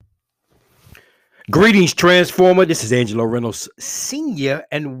Greetings, Transformer. This is Angelo Reynolds Sr.,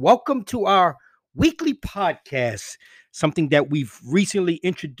 and welcome to our weekly podcast, something that we've recently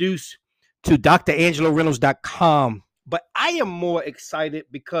introduced to DrAngeloReynolds.com. But I am more excited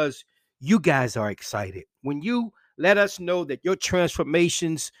because you guys are excited. When you let us know that your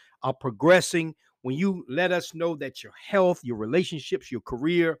transformations are progressing, when you let us know that your health, your relationships, your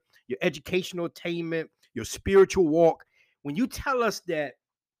career, your educational attainment, your spiritual walk, when you tell us that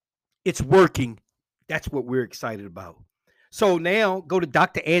it's working, that's what we're excited about. So now go to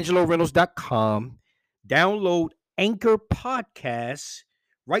DrAngeloReynolds.com, download Anchor Podcasts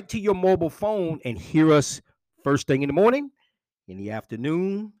right to your mobile phone, and hear us first thing in the morning, in the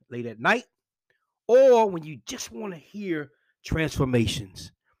afternoon, late at night, or when you just want to hear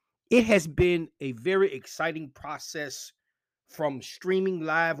transformations. It has been a very exciting process from streaming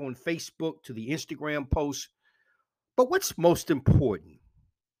live on Facebook to the Instagram posts. But what's most important?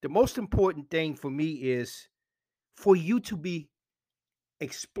 The most important thing for me is for you to be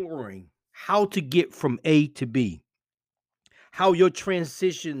exploring how to get from A to B, how your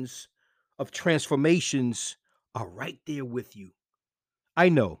transitions of transformations are right there with you. I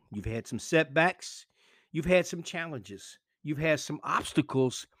know you've had some setbacks, you've had some challenges, you've had some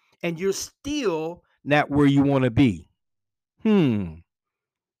obstacles, and you're still not where you want to be. Hmm,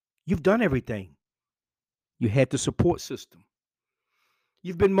 you've done everything. You had the support system,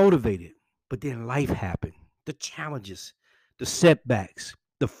 you've been motivated, but then life happened. The challenges, the setbacks,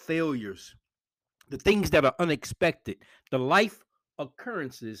 the failures, the things that are unexpected, the life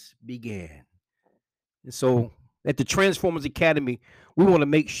occurrences began. And so at the Transformers Academy, we want to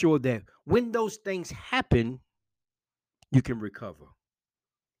make sure that when those things happen, you can recover.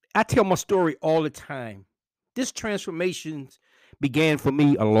 I tell my story all the time. This transformation began for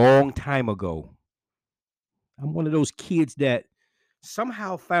me a long time ago. I'm one of those kids that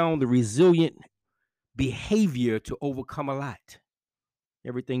somehow found the resilient behavior to overcome a lot.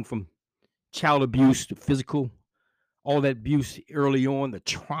 Everything from child abuse to physical, all that abuse early on, the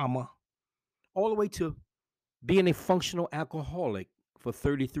trauma, all the way to being a functional alcoholic for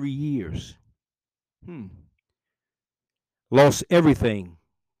 33 years. Hmm. Lost everything,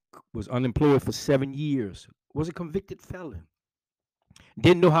 was unemployed for 7 years, was a convicted felon,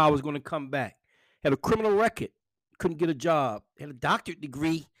 didn't know how I was going to come back, had a criminal record, couldn't get a job, had a doctorate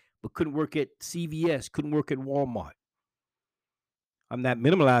degree, but couldn't work at CVS, couldn't work at Walmart. I'm not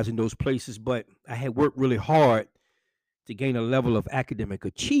minimalizing those places, but I had worked really hard to gain a level of academic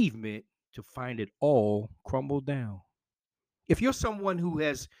achievement to find it all crumble down. If you're someone who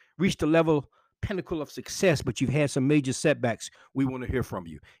has reached a level pinnacle of success, but you've had some major setbacks, we want to hear from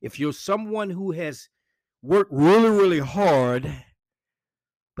you. If you're someone who has worked really, really hard,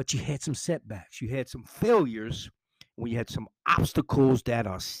 but you had some setbacks, you had some failures, when you had some obstacles that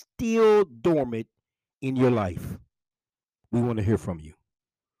are still dormant in your life, we want to hear from you.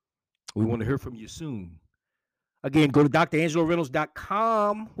 We want to hear from you soon. Again, go to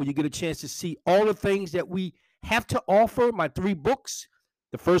DrAngeloReynolds.com where you get a chance to see all the things that we have to offer. My 3 books.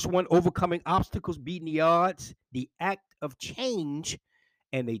 The first one, Overcoming Obstacles, Beating the Odds, The Act of Change,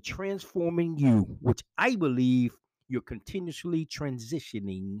 and A Transforming You, which I believe you're continuously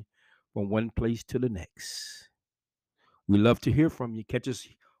transitioning from one place to the next. We love to hear from you. Catch us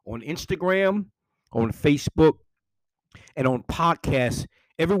on Instagram, on Facebook, and on podcasts,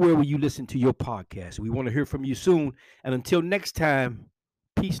 everywhere where you listen to your podcast. We want to hear from you soon. And until next time,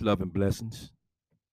 peace, love, and blessings.